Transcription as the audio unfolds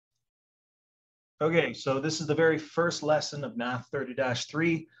Okay, so this is the very first lesson of Math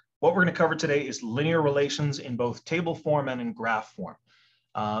 30-3. What we're going to cover today is linear relations in both table form and in graph form.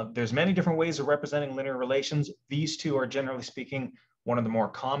 There's many different ways of representing linear relations. These two are, generally speaking, one of the more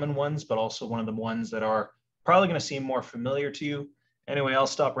common ones, but also one of the ones that are probably going to seem more familiar to you. Anyway, I'll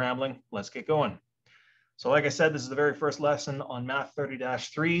stop rambling. Let's get going. So like I said, this is the very first lesson on Math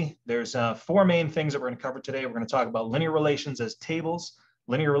 30-3. There's four main things that we're going to cover today. We're going to talk about linear relations as tables,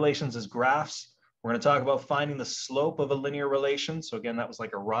 linear relations as graphs. We're going to talk about finding the slope of a linear relation. So again, that was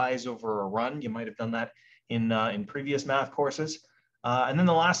like a rise over a run. You might have done that in previous math courses. And then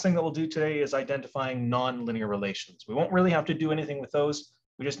the last thing that we'll do today is identifying non-linear relations. We won't really have to do anything with those.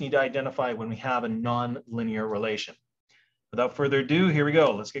 We just need to identify when we have a non-linear relation. Without further ado, here we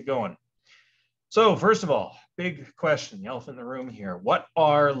go. Let's get going. So first of all, big question, the elephant in the room here. What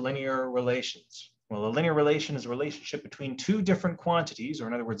are linear relations? Well, a linear relation is a relationship between two different quantities, or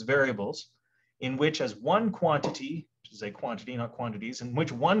in other words, variables, in which as one quantity, which is a quantity, not quantities, in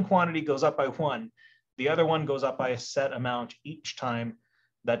which one quantity goes up by one, the other one goes up by a set amount each time.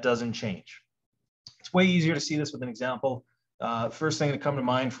 That doesn't change. It's way easier to see this with an example. First thing that come to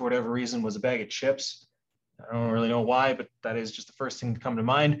mind for whatever reason was a bag of chips. I don't really know why, but that is just the first thing to come to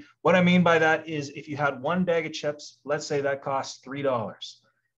mind. What I mean by that is if you had one bag of chips, let's say that costs $3.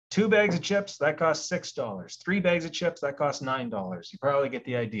 Two bags of chips, that costs $6. Three bags of chips, that costs $9. You probably get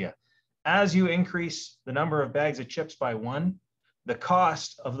the idea. As you increase the number of bags of chips by one, the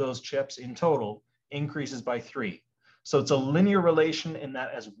cost of those chips in total increases by 3. So it's a linear relation in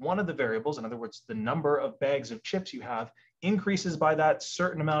that as one of the variables, in other words, the number of bags of chips you have, increases by that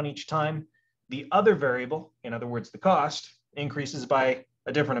certain amount each time, the other variable, in other words, the cost, increases by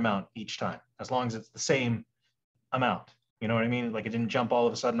a different amount each time, as long as it's the same amount. You know what I mean? Like it didn't jump all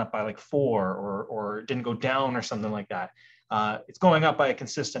of a sudden up by like 4 or it didn't go down or something like that. It's going up by a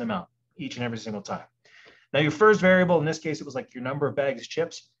consistent amount each and every single time. Now your first variable, in this case, it was like your number of bags of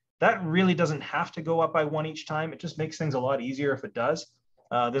chips. That really doesn't have to go up by 1 each time. It just makes things a lot easier if it does.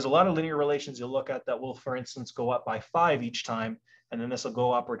 There's a lot of linear relations you'll look at that will, for instance, go up by 5 each time, and then this will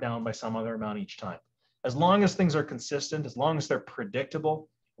go up or down by some other amount each time. As long as things are consistent, as long as they're predictable,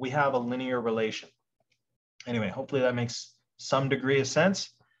 we have a linear relation. Anyway, hopefully that makes some degree of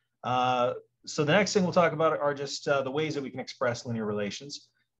sense. So the next thing we'll talk about are just the ways that we can express linear relations.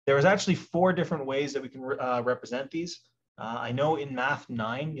 There is actually 4 different ways that we can represent these. I know in Math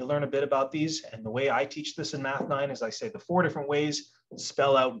 9, you'll learn a bit about these. And the way I teach this in Math 9 is I say the 4 different ways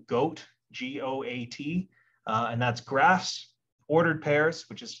spell out GOAT, G-O-A-T, and that's graphs, ordered pairs,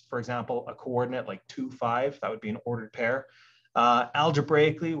 which is, for example, a coordinate like 2, 5, that would be an ordered pair.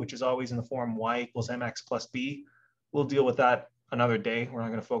 Algebraically, which is always in the form y equals mx plus b. We'll deal with that another day. We're not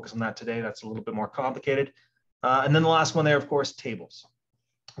going to focus on that today. That's a little bit more complicated. And then the last one there, of course, tables.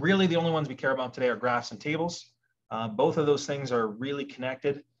 Really, the only ones we care about today are graphs and tables. Both of those things are really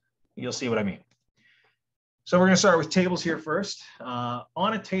connected. You'll see what I mean. So we're going to start with tables here first.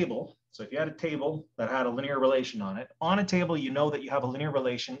 On a table, so if you had a table that had a linear relation on it, on a table, you know that you have a linear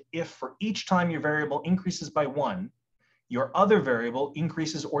relation if for each time your variable increases by 1, your other variable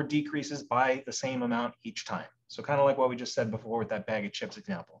increases or decreases by the same amount each time. So kind of like what we just said before with that bag of chips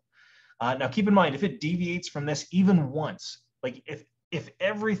example. Now keep in mind, if it deviates from this even once, like if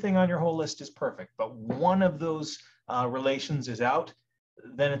everything on your whole list is perfect, but one of those relations is out,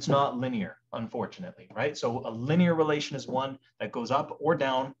 then it's not linear, unfortunately, right? So a linear relation is one that goes up or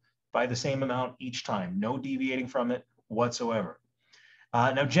down by the same amount each time, no deviating from it whatsoever.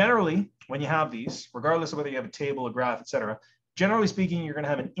 Now, generally, when you have these, regardless of whether you have a table, a graph, etc., generally speaking, you're going to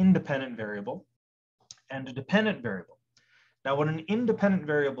have an independent variable and a dependent variable. Now, what an independent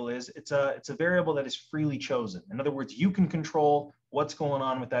variable is, it's a variable that is freely chosen. In other words, you can control what's going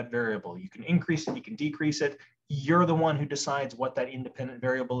on with that variable. You can increase it, you can decrease it. You're the one who decides what that independent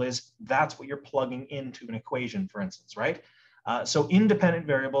variable is. That's what you're plugging into an equation, for instance, right? So independent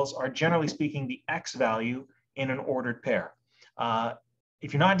variables are, generally speaking, the x value in an ordered pair.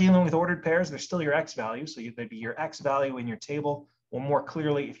 If you're not dealing with ordered pairs, they're still your x value. So there'd be your x value in your table. Or more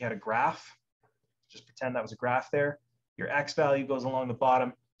clearly, if you had a graph, just pretend that was a graph there. Your x value goes along the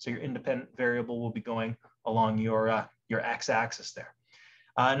bottom, so your independent variable will be going along your x-axis there.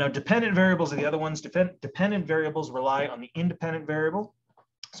 Now, dependent variables are the other ones. Dependent variables rely on the independent variable.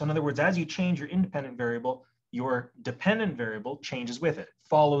 So in other words, as you change your independent variable, your dependent variable changes with it,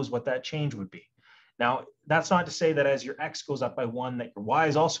 follows what that change would be. Now, that's not to say that as your x goes up by 1, that your y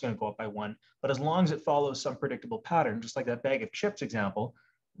is also going to go up by 1, but as long as it follows some predictable pattern, just like that bag of chips example,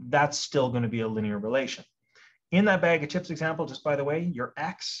 that's still going to be a linear relation. In that bag of chips example, just by the way, your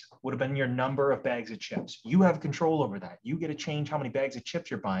x would have been your number of bags of chips. You have control over that. You get to change how many bags of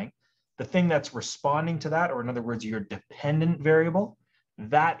chips you're buying. the thing that's responding to that, or in other words, your dependent variable,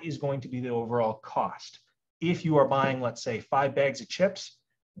 that is going to be the overall cost. If you are buying, let's say, 5 bags of chips,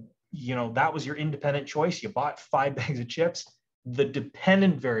 you know, that was your independent choice. You bought 5 bags of chips. The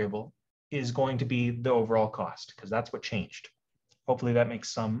dependent variable is going to be the overall cost because that's what changed. Hopefully that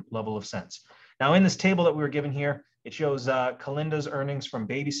makes some level of sense. Now in this table that we were given here, it shows Kalinda's earnings from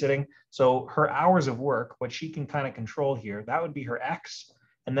babysitting. So her hours of work, what she can kind of control here, that would be her X,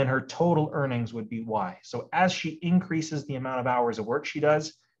 and then her total earnings would be Y. So as she increases the amount of hours of work she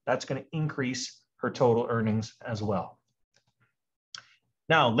does, that's going to increase her total earnings as well.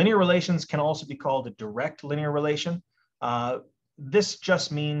 Now, linear relations can also be called a direct linear relation. This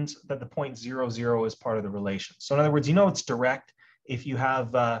just means that the point 0, 0 is part of the relation. So in other words, you know it's direct if you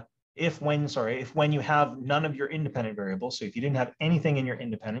have if when you have none of your independent variables. So if you didn't have anything in your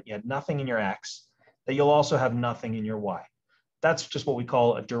independent, you had nothing in your X, that you'll also have nothing in your Y. That's just what we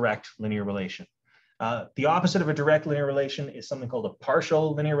call a direct linear relation. The opposite of a direct linear relation is something called a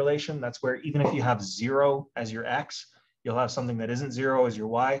partial linear relation. That's where even if you have 0 as your X, you'll have something that isn't 0 as your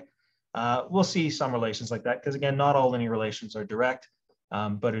Y. We'll see some relations like that because, again, not all linear relations are direct,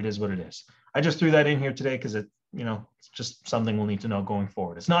 but it is what it is. I just threw that in here today because it, you know, it's just something we'll need to know going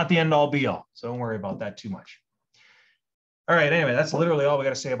forward. It's not the end all be all, so don't worry about that too much. All right, anyway, that's literally all we got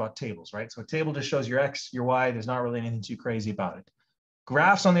to say about tables, right? So a table just shows your X, your Y. There's not really anything too crazy about it.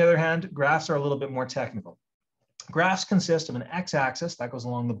 Graphs, on the other hand, graphs are a little bit more technical. Graphs consist of an X-axis that goes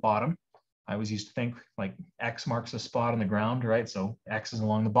along the bottom. I always used to think like X marks a spot on the ground, right? So X is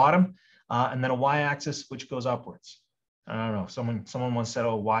along the bottom, and then a Y-axis which goes upwards. I don't know. Someone once said,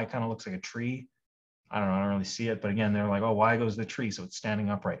 "Oh, Y kind of looks like a tree." I don't know. I don't really see it, but again, they're like, "Oh, Y goes the tree, so it's standing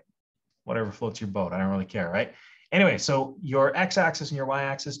upright." Whatever floats your boat. I don't really care, right? Anyway, so your X-axis and your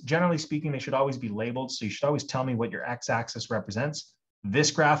Y-axis, generally speaking, they should always be labeled. So you should always tell me what your X-axis represents.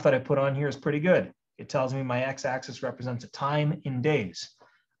 This graph that I put on here is pretty good. It tells me my X-axis represents a time in days.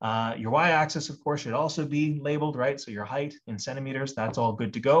 Your Y-axis, of course, should also be labeled, right? So your height in centimeters, that's all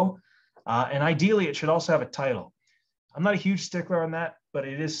good to go. And ideally, it should also have a title. I'm not a huge stickler on that, but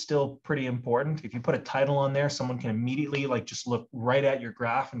it is still pretty important. If you put a title on there, someone can immediately like just look right at your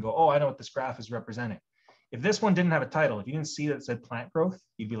graph and go, "Oh, I know what this graph is representing." If this one didn't have a title, if you didn't see that it said plant growth,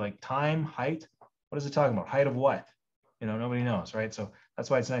 you'd be like, time, height, what is it talking about? Height of what? You know, nobody knows, right? So that's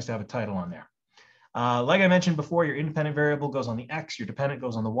why it's nice to have a title on there. Like I mentioned before, your independent variable goes on the X, your dependent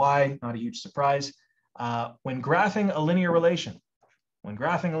goes on the Y, not a huge surprise. When graphing a linear relation,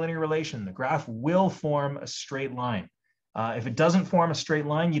 the graph will form a straight line. If it doesn't form a straight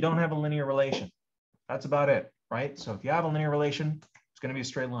line, you don't have a linear relation. That's about it, right? So if you have a linear relation, it's going to be a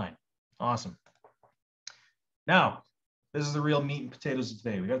straight line. Awesome. Now, this is the real meat and potatoes of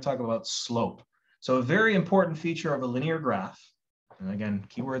today. We got to talk about slope. So a very important feature of a linear graph, and again,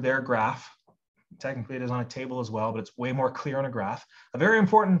 keyword there, graph. Technically, it is on a table as well, but it's way more clear on a graph. A very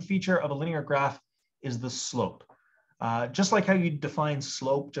important feature of a linear graph is the slope. Just like how you define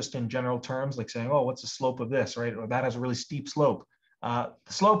slope just in general terms, like saying, "Oh, what's the slope of this," right? Or that has a really steep slope. The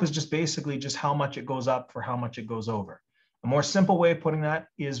slope is just basically just how much it goes up for how much it goes over. A more simple way of putting that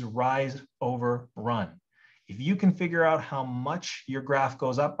is rise over run. If you can figure out how much your graph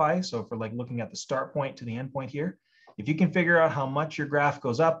goes up by, so if we're like looking at the start point to the end point here, if you can figure out how much your graph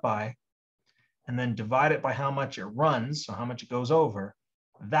goes up by, and then divide it by how much it runs, so how much it goes over,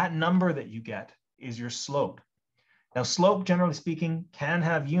 that number that you get is your slope. Now, slope, generally speaking, can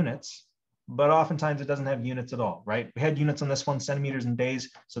have units, but oftentimes it doesn't have units at all, right? We had units on this one, centimeters and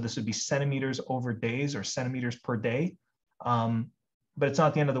days, so this would be centimeters over days or centimeters per day, but it's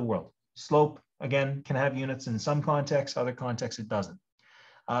not the end of the world. Slope, again, can have units in some contexts, other contexts it doesn't.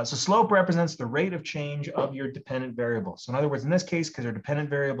 So slope represents the rate of change of your dependent variable. So in other words, in this case, because our dependent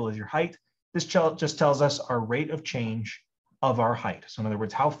variable is your height, this just tells us our rate of change of our height. So in other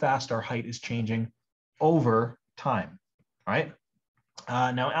words, how fast our height is changing over time, all right?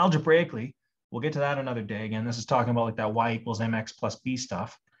 Now, algebraically, we'll get to that another day. Again, this is talking about like that y equals mx plus b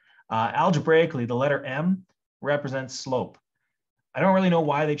stuff. Algebraically, the letter m represents slope. I don't really know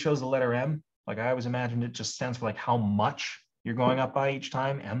why they chose the letter m. Like I always imagined it just stands for like how much you're going up by each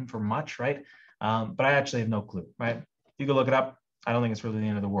time, m for much, right? But I actually have no clue, right? You can look it up. I don't think it's really the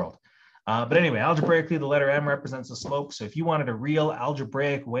end of the world. But anyway, algebraically, the letter m represents the slope. So if you wanted a real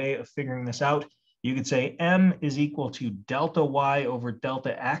algebraic way of figuring this out, you could say m is equal to delta y over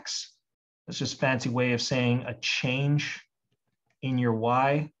delta x. That's just a fancy way of saying a change in your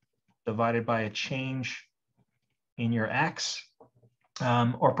y divided by a change in your x.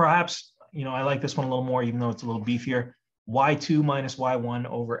 Or perhaps, you know, I like this one a little more, even though it's a little beefier, y2 minus y1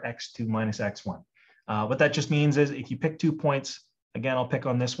 over x2 minus x1. What that just means is if you pick 2 points, Again, I'll pick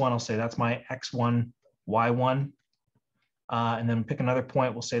on this one. I'll say that's my x1, y1. And then pick another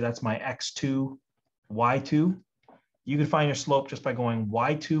point. We'll say that's my x2, y2. You can find your slope just by going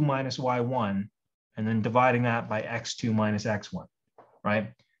y2 minus y1 and then dividing that by x2 minus x1,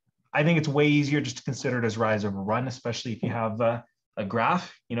 right? I think it's way easier just to consider it as rise over run, especially if you have a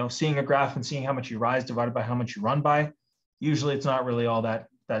graph, you know, seeing a graph and seeing how much you rise divided by how much you run by. Usually it's not really all that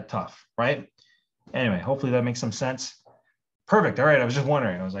tough, right? Anyway, hopefully that makes some sense. Perfect. All right. I was just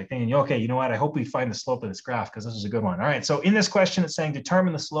wondering. I was like thinking, okay, you know what? I hope we find the slope of this graph because this is a good one. All right. So in this question, it's saying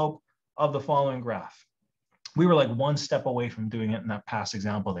determine the slope of the following graph. We were like one step away from doing it in that past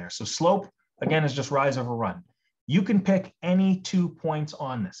example there. So slope, again, is just rise over run. You can pick any 2 points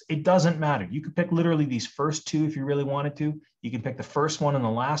on this. It doesn't matter. You can pick literally these first two if you really wanted to. You can pick the first one and the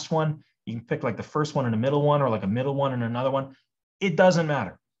last one. You can pick like the first one and a middle one, or like a middle one and another one. It doesn't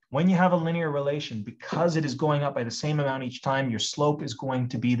matter. When you have a linear relation, because it is going up by the same amount each time, your slope is going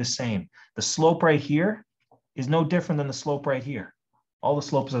to be the same. The slope right here is no different than the slope right here. All the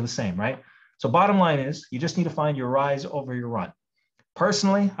slopes are the same, right? So bottom line is you just need to find your rise over your run.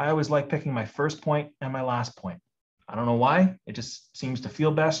 Personally, I always like picking my first point and my last point. I don't know why. It just seems to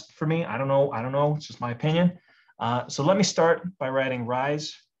feel best for me. I don't know. It's just my opinion. So let me start by writing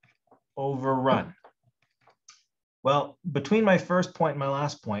rise over run. Well, between my first point and my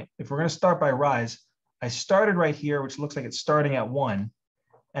last point, if we're going to start by rise, I started right here, which looks like it's starting at 1.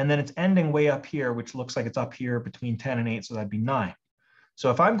 And then it's ending way up here, which looks like it's up here between 10 and 8. So that'd be 9.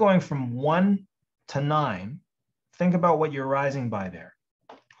 So if I'm going from 1 to 9, think about what you're rising by there.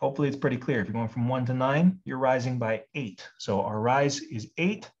 Hopefully it's pretty clear. If you're going from 1 to 9, you're rising by 8. So our rise is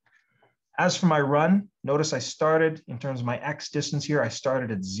 8. As for my run, notice I started in terms of my x distance here, I started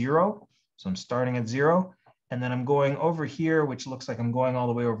at 0. So I'm starting at 0. And then I'm going over here, which looks like I'm going all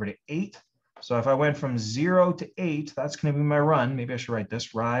the way over to 8. So if I went from 0 to 8, that's going to be my run. Maybe I should write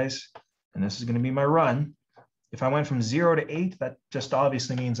this rise, and this is going to be my run. If I went from 0 to 8, that just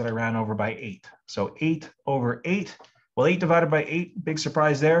obviously means that I ran over by 8. So 8 over 8. Well, 8 divided by 8, big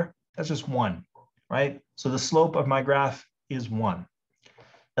surprise there. That's just 1, right? So the slope of my graph is 1.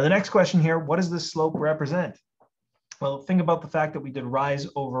 Now the next question here, what does this slope represent? Well, think about the fact that we did rise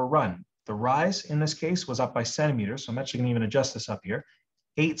over run. The rise in this case was up by centimeters. So I'm actually going to even adjust this up here.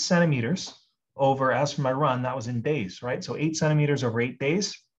 8 centimeters over, as for my run, that was in days, right? So 8 centimeters over 8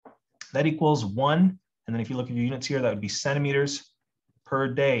 days, that equals 1. And then if you look at your units here, that would be centimeters per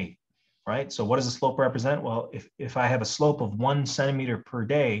day, right? So what does the slope represent? Well, if I have a slope of 1 centimeter per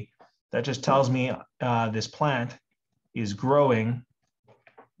day, that just tells me this plant is growing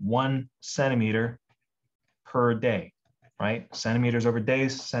 1 centimeter per day, right? Centimeters over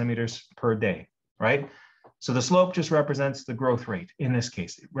days, centimeters per day, right? So the slope just represents the growth rate. In this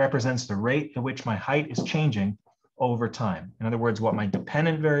case, it represents the rate at which my height is changing over time. In other words, what my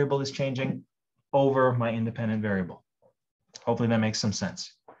dependent variable is changing over my independent variable. Hopefully that makes some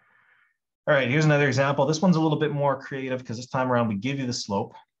sense. All right, here's another example. This one's a little bit more creative because this time around we give you the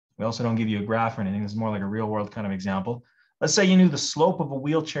slope. We also don't give you a graph or anything. This is more like a real world kind of example. Let's say you knew the slope of a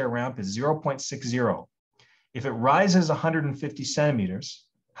wheelchair ramp is 0.60. If it rises 150 centimeters,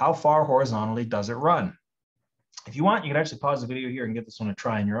 how far horizontally does it run? If you want, you can actually pause the video here and get this one to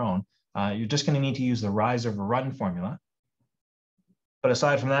try on your own. You're just going to need to use the rise over run formula. But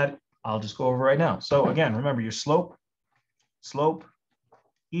aside from that, I'll just go over right now. So again, remember your slope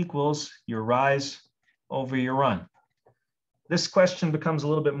equals your rise over your run. This question becomes a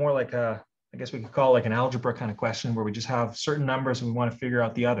little bit more like a, I guess we could call it like an algebra kind of question where we just have certain numbers and we want to figure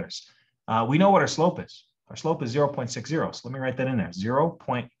out the others. We know what our slope is. Our slope is 0.60. So let me write that in there.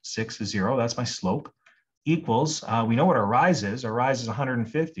 0.60, that's my slope, equals, we know what our rise is. Our rise is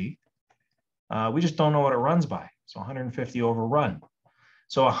 150. We just don't know what it runs by. So 150 over run.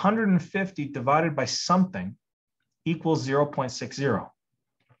 So 150 divided by something equals 0.60.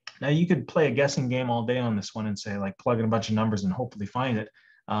 Now you could play a guessing game all day on this one and say like plug in a bunch of numbers and hopefully find it.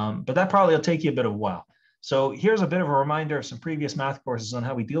 But that probably will take you a bit of a while. So here's a bit of a reminder of some previous math courses on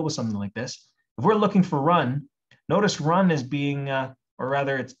how we deal with something like this. If we're looking for run, notice run is being, or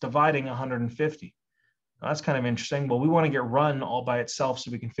rather it's dividing 150. Now that's kind of interesting. Well, we want to get run all by itself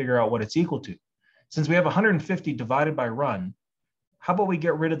so we can figure out what it's equal to. Since we have 150 divided by run, how about we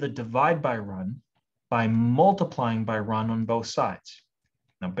get rid of the divide by run by multiplying by run on both sides?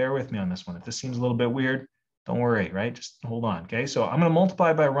 Now bear with me on this one. If this seems a little bit weird, don't worry, right? Just hold on, okay? So I'm going to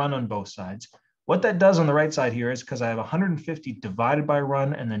multiply by run on both sides. What that does on the right side here is because I have 150 divided by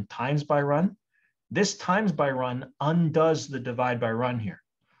run and then times by run, this times by run undoes the divide by run here.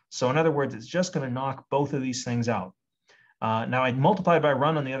 So in other words, it's just going to knock both of these things out. Now I multiplied by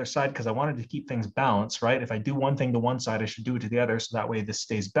run on the other side because I wanted to keep things balanced, right? If I do one thing to one side, I should do it to the other, so that way this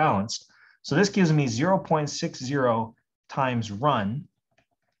stays balanced. So this gives me 0.60 times run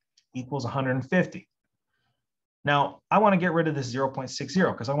equals 150. Now I want to get rid of this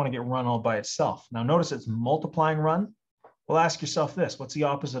 0.60 because I want to get run all by itself. Now notice it's multiplying run. Well, ask yourself this, what's the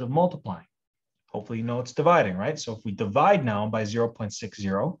opposite of multiplying? Hopefully you know it's dividing, right? So if we divide now by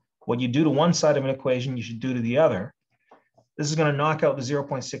 0.60, what you do to one side of an equation, you should do to the other. This is going to knock out the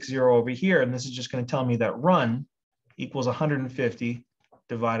 0.60 over here, and this is just going to tell me that run equals 150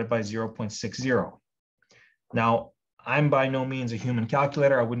 divided by 0.60. Now, I'm by no means a human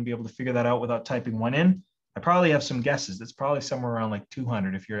calculator. I wouldn't be able to figure that out without typing one in. I probably have some guesses. It's probably somewhere around like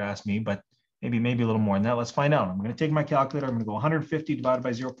 200 if you're to ask me, but maybe a little more than that. Let's find out. I'm going to take my calculator. I'm going to go 150 divided by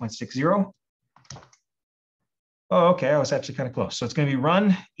 0.60. Oh, okay, I was actually kind of close. So it's going to be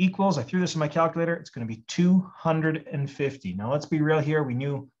run equals, I threw this in my calculator, it's going to be 250. Now let's be real here. We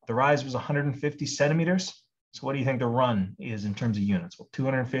knew the rise was 150 centimeters. So what do you think the run is in terms of units? Well,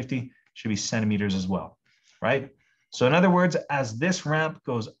 250 should be centimeters as well, right? So in other words, as this ramp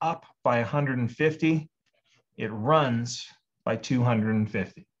goes up by 150, it runs by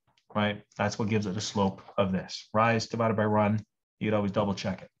 250, right? That's what gives it a slope of this. Rise divided by run, you'd always double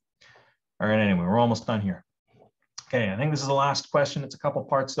check it. All right, anyway, we're almost done here. Okay, I think this is the last question. It's a couple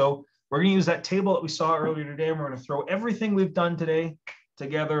parts though. We're going to use that table that we saw earlier today, and we're going to throw everything we've done today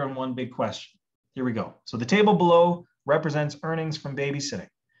together in one big question. Here we go. So the table below represents earnings from babysitting.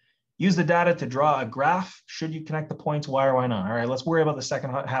 Use the data to draw a graph. Should you connect the points? Why or why not? All right, let's worry about the second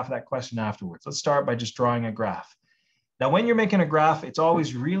half of that question afterwards. Let's start by just drawing a graph. Now, when you're making a graph, it's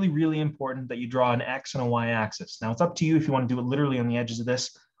always really, really important that you draw an X and a Y axis. Now, it's up to you if you want to do it literally on the edges of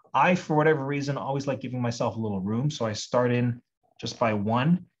this. I, for whatever reason, always like giving myself a little room. So I start in just by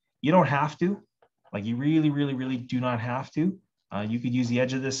 1. You don't have to. Like you really, really, really do not have to. You could use the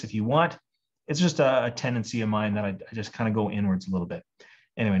edge of this if you want. It's just a tendency of mine that I just kind of go inwards a little bit.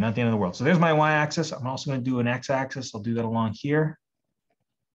 Anyway, not the end of the world. So there's my Y-axis. I'm also going to do an X-axis. I'll do that along here.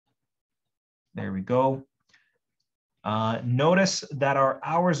 There we go. Notice that our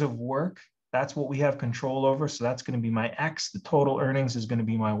hours of work, that's what we have control over. So that's going to be my X. The total earnings is going to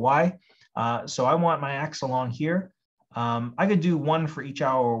be my Y. So I want my X along here. I could do 1 for each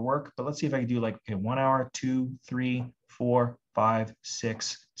hour of work, but let's see if I could do like, okay, 1 hour, 2, 3, 4, 5,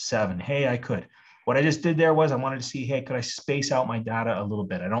 6, 7. Hey, I could. What I just did there was I wanted to see, hey, could I space out my data a little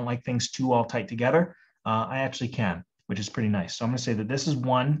bit? I don't like things too all tight together. I actually can, which is pretty nice. So I'm going to say that this is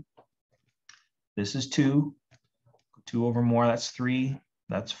 1. This is 2. 2 over more, that's 3.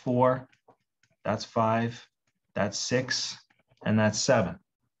 That's 4. That's 5. That's 6. And that's 7.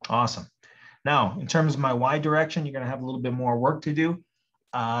 Awesome. Now, in terms of my Y direction, you're going to have a little bit more work to do.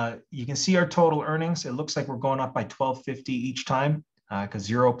 You can see our total earnings. It looks like we're going up by $12.50 each time because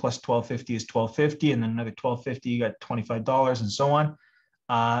 0 plus $12.50 is $12.50, and then another $12.50, you got $25 and so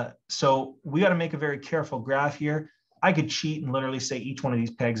on. So we got to make a very careful graph here. I could cheat and literally say each one of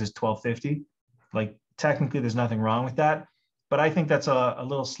these pegs is $12.50. Like technically there's nothing wrong with that, but I think that's a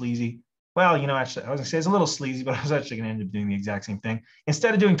little sleazy. Well, you know, actually, I was gonna say it's a little sleazy, but I was actually gonna end up doing the exact same thing.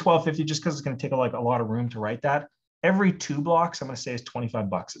 Instead of doing $12.50, just because it's gonna take a lot of room to write that, every 2 blocks I'm gonna say is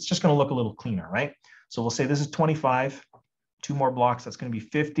 $25. It's just gonna look a little cleaner, right? So we'll say this is 25. 2 more blocks, that's gonna be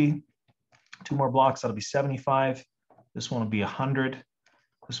 50. 2 more blocks, that'll be 75. This one will be 100.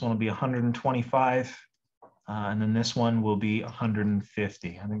 This one will be 125. And then this one will be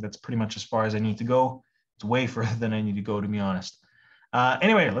 150. I think that's pretty much as far as I need to go. It's way further than I need to go, to be honest.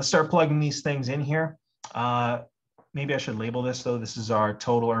 Anyway, let's start plugging these things in here. Maybe I should label this though. This is our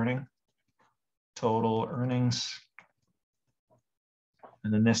total earnings.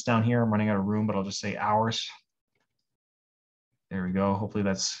 And then this down here, I'm running out of room, but I'll just say hours. There we go. Hopefully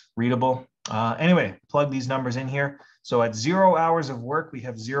that's readable. Anyway, plug these numbers in here. So at 0 hours of work, we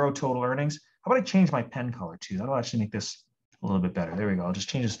have 0 total earnings. How about I change my pen color too? That'll actually make this a little bit better. There we go. I'll just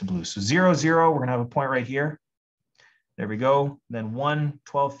change this to blue. So 0, 0, we're going to have a point right here. There we go. Then 1,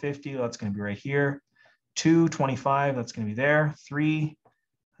 $12.50, that's going to be right here. 2, 25, that's going to be there. 3,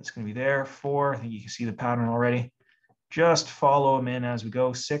 that's going to be there. 4, I think you can see the pattern already. Just follow them in as we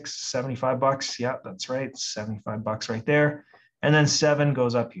go. 6, $75. Yeah, that's right. $75 right there. And then 7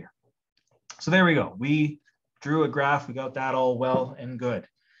 goes up here. So there we go. We drew a graph. We got that all well and good.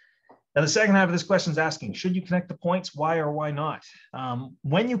 Now, the second half of this question is asking, should you connect the points? Why or why not?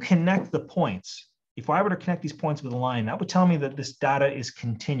 When you connect the points, if I were to connect these points with a line, that would tell me that this data is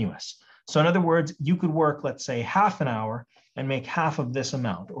continuous. So in other words, you could work, let's say, half an hour and make half of this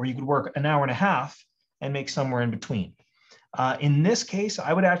amount, or you could work an hour and a half and make somewhere in between. In this case,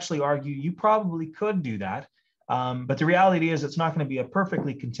 I would actually argue you probably could do that. But the reality is it's not going to be a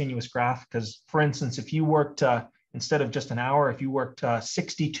perfectly continuous graph because, for instance, if you worked instead of just an hour, if you worked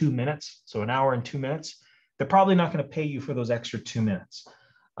 62 minutes, so an hour and 2 minutes, they're probably not going to pay you for those extra 2 minutes.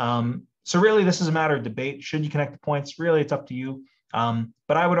 So really, this is a matter of debate. Should you connect the points? Really, it's up to you.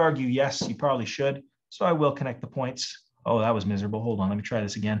 But I would argue, yes, you probably should. So I will connect the points. Oh, that was miserable. Hold on, let me try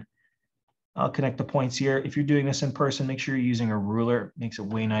this again. I'll connect the points here. If you're doing this in person, make sure you're using a ruler. It makes it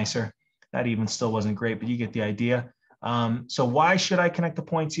way nicer. That even still wasn't great, but you get the idea. So why should I connect the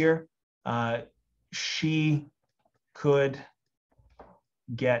points here? She could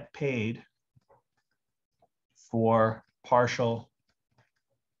get paid for partial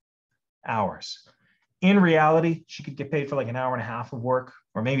hours. In reality, she could get paid for like an hour and a half of work,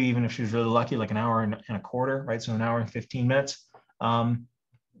 or maybe even if she was really lucky, like an hour and a quarter, right? So an hour and 15 minutes.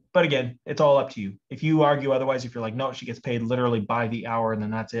 But again, it's all up to you. If you argue otherwise, if you're like, no, she gets paid literally by the hour and then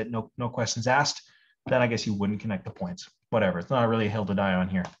that's it, no questions asked, then I guess you wouldn't connect the points. Whatever, it's not really a hill to die on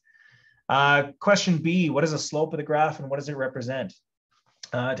here. Question B, what is the slope of the graph and what does it represent?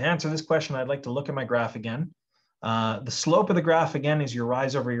 To answer this question, I'd like to look at my graph again. The slope of the graph again is your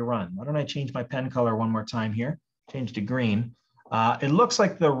rise over your run. Why don't I change my pen color one more time here? Change to green. It looks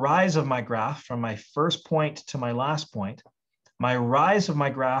like the rise of my graph from my first point to my last point. My rise of my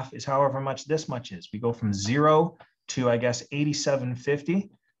graph is however much this much is. We go from 0 to, I guess,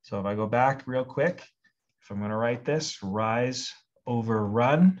 8750. So if I go back real quick, if I'm going to write this, rise over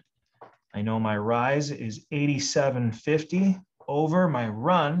run, I know my rise is 8750 over my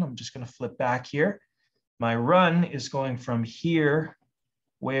run. I'm just going to flip back here. My run is going from here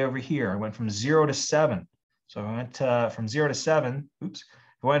way over here. I went from 0 to 7. So I went from 0 to 7. Oops.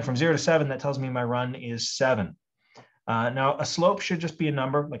 If I went from 0 to 7, that tells me my run is 7. Now, a slope should just be a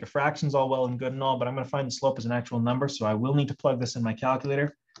number, like a fraction's all well and good and all, but I'm going to find the slope as an actual number. So I will need to plug this in my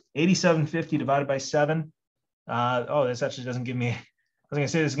calculator. 8750 divided by 7. Oh, this actually doesn't give me, I was going to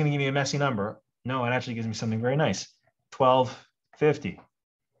say this is going to give me a messy number. No, it actually gives me something very nice. 1250.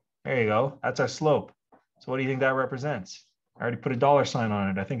 There you go. That's our slope. So what do you think that represents? I already put a dollar sign on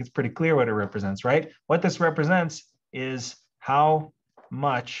it. I think it's pretty clear what it represents, right? What this represents is how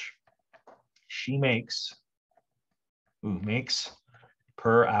much she makes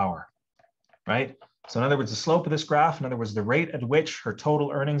per hour, right? So in other words, the slope of this graph, in other words, the rate at which her total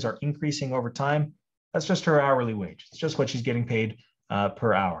earnings are increasing over time, that's just her hourly wage. It's just what she's getting paid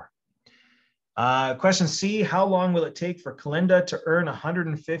per hour. Question C, how long will it take for Kalinda to earn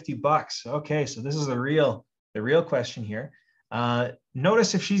 150 bucks? Okay, so this is the real question here.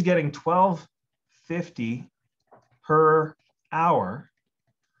 Notice if she's getting $12.50 per hour,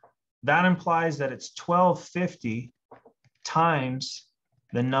 that implies that it's $12.50 times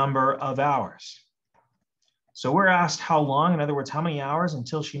the number of hours. So we're asked how long, in other words, how many hours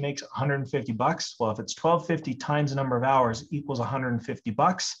until she makes 150 bucks? Well, if it's 1250 times the number of hours equals 150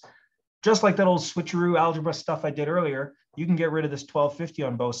 bucks, just like that old switcheroo algebra stuff I did earlier, you can get rid of this 1250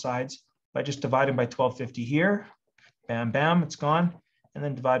 on both sides by just dividing by 1250 here. Bam, bam, it's gone. And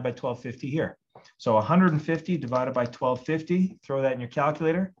then divide by 1250 here. So 150 divided by 1250, throw that in your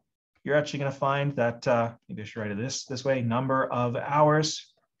calculator. You're actually going to find that, maybe I should write it this way, number of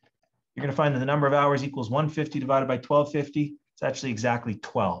hours. You're going to find that the number of hours equals 150 divided by 1250. It's actually exactly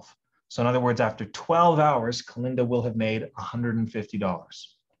 12. So in other words, after 12 hours, Kalinda will have made $150.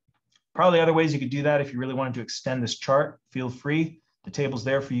 Probably other ways you could do that if you really wanted to extend this chart. Feel free. The table's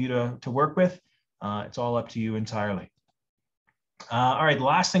there for you to work with. It's all up to you entirely. All right, the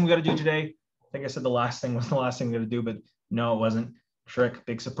last thing we got to do today, I think I said the last thing was the last thing we got to do, but no, it wasn't. Trick,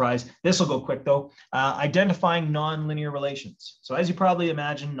 big surprise. This will go quick though. Identifying nonlinear relations. So as you probably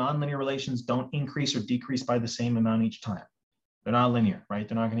imagine, nonlinear relations don't increase or decrease by the same amount each time. They're not linear, right?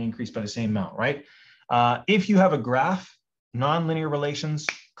 They're not going to increase by the same amount, right? If you have a graph, nonlinear relations,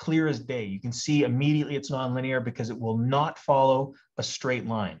 clear as day. You can see immediately it's nonlinear because it will not follow a straight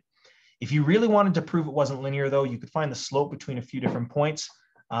line. If you really wanted to prove it wasn't linear though, you could find the slope between a few different points.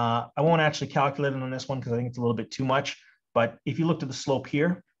 I won't actually calculate it on this one because I think it's a little bit too much. But if you looked at the slope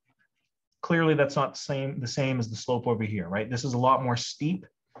here, clearly that's not the same as the slope over here, right? This is a lot more steep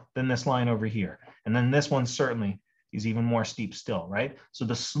than this line over here. And then this one certainly is even more steep still, right? So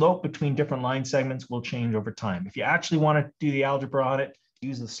the slope between different line segments will change over time. If you actually want to do the algebra on it,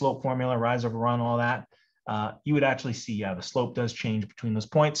 use the slope formula, rise over run, all that, you would actually see, yeah, the slope does change between those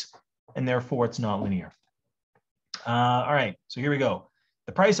points, and therefore it's not linear. All right, so here we go.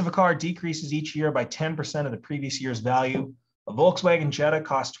 The price of a car decreases each year by 10% of the previous year's value. A Volkswagen Jetta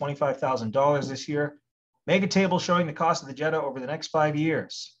costs $25,000 this year. Make a table showing the cost of the Jetta over the next 5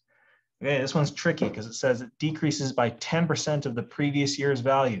 years. Okay, this one's tricky because it says it decreases by 10% of the previous year's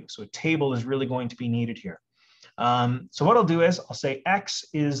value. So a table is really going to be needed here. So what I'll do is I'll say X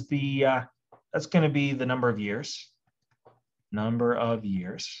is the, that's going to be the number of years. And I'm going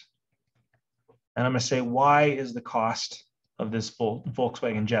to say Y is the cost of this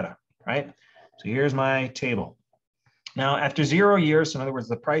Volkswagen Jetta, right? So here's my table. Now, after 0 years, so in other words,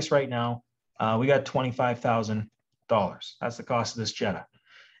 the price right now, we got $25,000. That's the cost of this Jetta.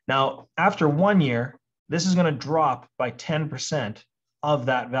 Now, after 1 year, this is going to drop by 10% of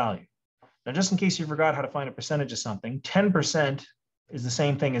that value. Now, just in case you forgot how to find a percentage of something, 10% is the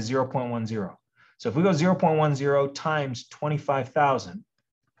same thing as 0.10. So if we go 0.10 times 25,000,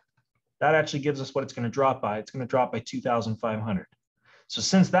 that actually gives us what it's going to drop by. It's going to drop by 2,500. So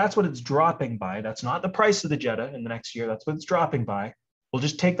since that's what it's dropping by, that's not the price of the Jetta in the next year, that's what it's dropping by, we'll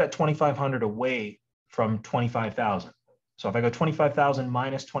just take that 2,500 away from 25,000. So if I go 25,000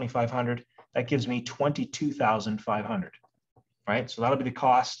 minus 2,500, that gives me 22,500, right? So that'll be the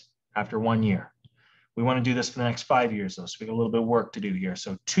cost after 1 year. We want to do this for the next 5 years, though, so we got a little bit of work to do here.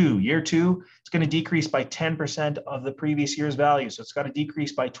 So year two, it's going to decrease by 10% of the previous year's value. So it's got to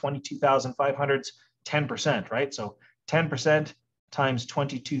decrease by 22,500's 10%, right? So 10% times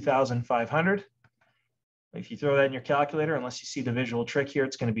 22,500. If you throw that in your calculator, unless you see the visual trick here,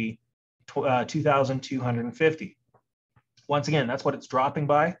 it's going to be 2,250. Once again, that's what it's dropping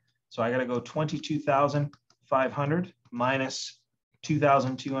by. So I got to go 22,500 minus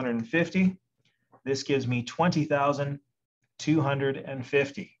 2,250. This gives me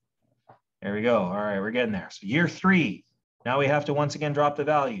 20,250. There we go. All right, we're getting there. So year three, now we have to once again drop the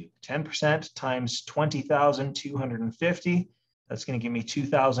value. 10% times 20,250. That's going to give me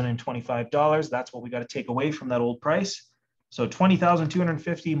 $2,025. That's what we got to take away from that old price. So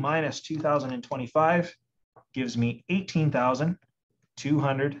 20,250 minus 2,025 gives me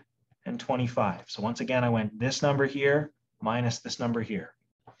 18,225. So once again, I went this number here minus this number here.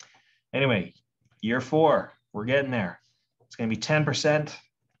 Anyway, year four, we're getting there. It's going to be 10%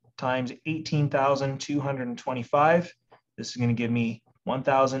 times 18,225. This is going to give me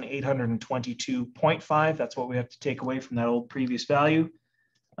 1,822.5. That's what we have to take away from that old previous value.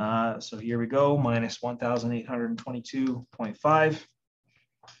 So here we go, minus 1,822.5.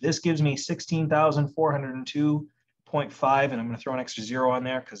 This gives me 16,402.5, and I'm going to throw an extra zero on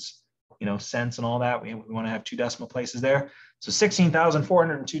there because, you know, cents and all that. We want to have 2 decimal places there. So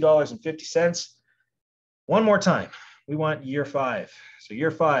 $16,402.50. One more time, we want year five. So year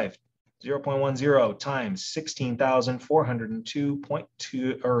five, 0.10 times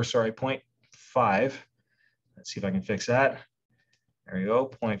 16,402.2, or sorry, 0.5. Let's see if I can fix that. There you go,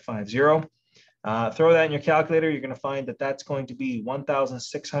 0.50. Throw that in your calculator. You're going to find that that's going to be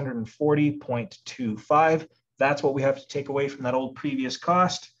 1,640.25. That's what we have to take away from that old previous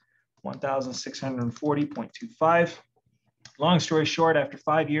cost, 1,640.25. Long story short, after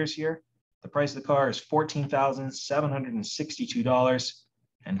 5 years here, the price of the car is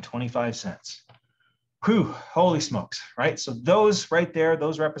 $14,762.25. Whew, holy smokes, right? So those right there,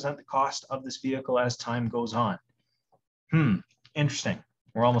 those represent the cost of this vehicle as time goes on. Interesting.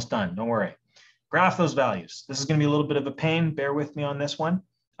 We're almost done. Don't worry. Graph those values. This is going to be a little bit of a pain. Bear with me on this one.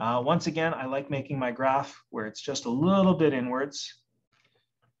 Once again, I like making my graph where it's just a little bit inwards.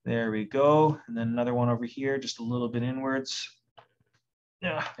 There we go. And then another one over here, just a little bit inwards.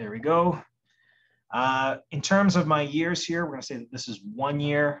 Yeah, there we go. In terms of my years here, we're going to say that this is 1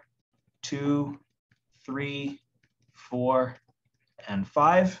 year, 2, 3, 4, and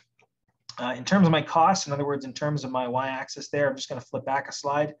 5. In terms of my costs, in other words, in terms of my y-axis there, I'm just going to flip back a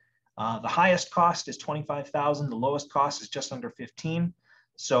slide. The highest cost is $25,000. The lowest cost is just under 15.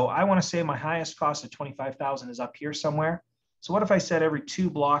 So I want to say my highest cost of 25,000 is up here somewhere. So what if I said every 2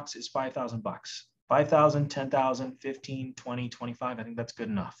 blocks is 5,000 bucks? 5,000, 10,000, 15, 20, 25. I think that's good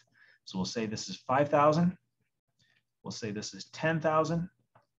enough. So we'll say this is 5,000. We'll say this is 10,000.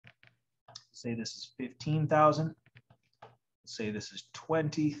 Say this is 15,000. Say this is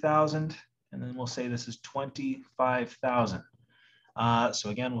 20,000. And then we'll say this is 25,000. So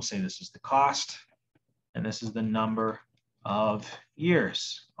again, we'll say this is the cost, and this is the number of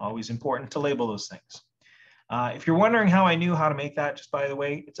years. Always important to label those things. If you're wondering how I knew how to make that, just by the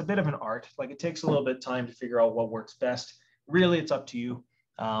way, it's a bit of an art. Like, it takes a little bit of time to figure out what works best. Really, it's up to you.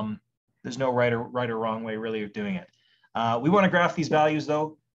 There's no right or wrong way really of doing it. We want to graph these values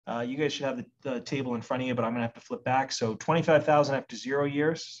though. You guys should have the table in front of you, but I'm gonna have to flip back. So 25,000 after 0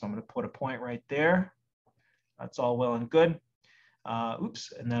 years. So I'm gonna put a point right there. That's all well and good.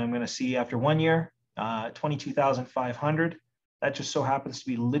 Oops, and then I'm gonna see after 1 year, 22,500. That just so happens to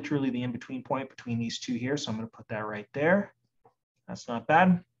be literally the in-between point between these two here. So I'm gonna put that right there. That's not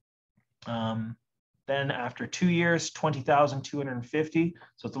bad. Then Then after 2 years, 20,250.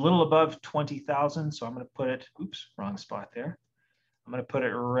 So it's a little above 20,000. So I'm going to put it, oops, wrong spot there. I'm going to put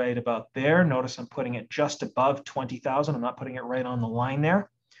it right about there. Notice I'm putting it just above 20,000. I'm not putting it right on the line there.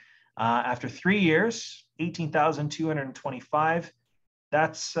 After 3 years, 18,225.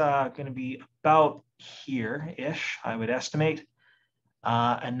 That's going to be about here-ish, I would estimate.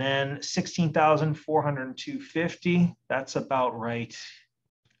 And then 16,402.50. That's about right.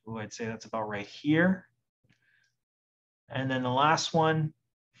 Ooh, I'd say that's about right here. And then the last one,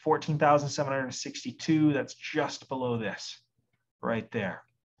 14,762. That's just below this, right there.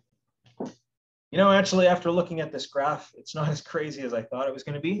 You know, actually, after looking at this graph, it's not as crazy as I thought it was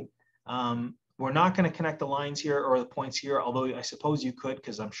going to be. We're not going to connect the lines here or the points here, although I suppose you could,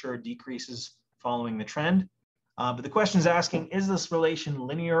 because I'm sure it decreases following the trend. But the question is asking, is this relation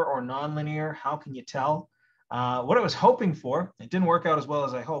linear or nonlinear? How can you tell? What I was hoping for, it didn't work out as well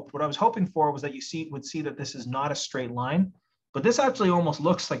as I hoped. What I was hoping for was that you would see that this is not a straight line, but this actually almost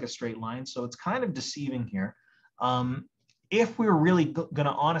looks like a straight line. So it's kind of deceiving here. If we were really going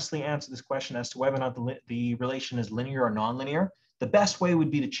to honestly answer this question as to whether or not the relation is linear or nonlinear, the best way would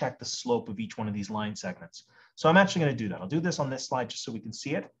be to check the slope of each one of these line segments. So I'm actually going to do that. I'll do this on this slide just so we can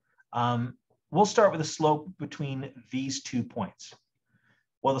see it. We'll start with the slope between these 2 points.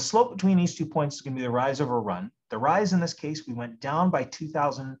 Well, the slope between these 2 points is going to be the rise over run. The rise in this case, we went down by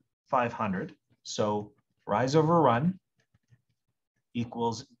 2,500. So rise over run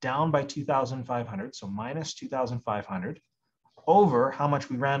equals down by 2,500. So minus 2,500 over how much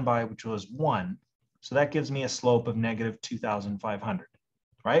we ran by, which was 1. So that gives me a slope of negative 2,500,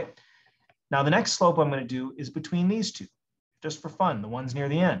 right? Now, the next slope I'm going to do is between these two, just for fun, the ones near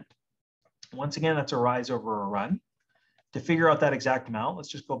the end. Once again, that's a rise over a run. To figure out that exact amount, let's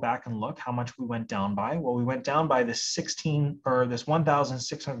just go back and look how much we went down by. Well, we went down by this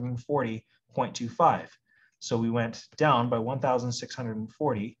 1,640.25. So we went down by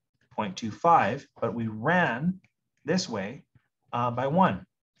 1,640.25, but we ran this way by 1.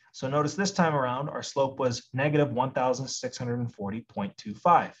 So notice this time around, our slope was negative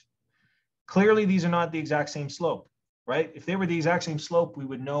 1,640.25. Clearly, these are not the exact same slope, right? If they were the exact same slope, we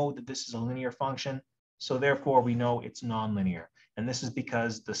would know that this is a linear function. So therefore, we know it's nonlinear. And this is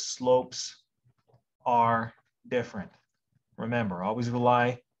because the slopes are different. Remember, always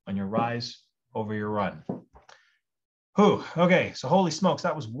rely on your rise over your run. Whew, okay, so holy smokes,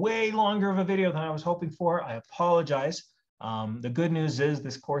 that was way longer of a video than I was hoping for. I apologize. The good news is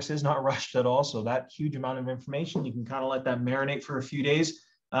this course is not rushed at all. So that huge amount of information, you can kind of let that marinate for a few days.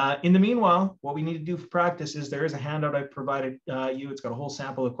 In the meanwhile, what we need to do for practice is there is a handout I provided you. It's got a whole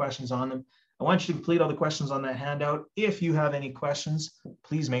sample of questions on them. I want you to complete all the questions on that handout. If you have any questions,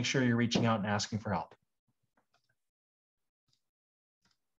 please make sure you're reaching out and asking for help.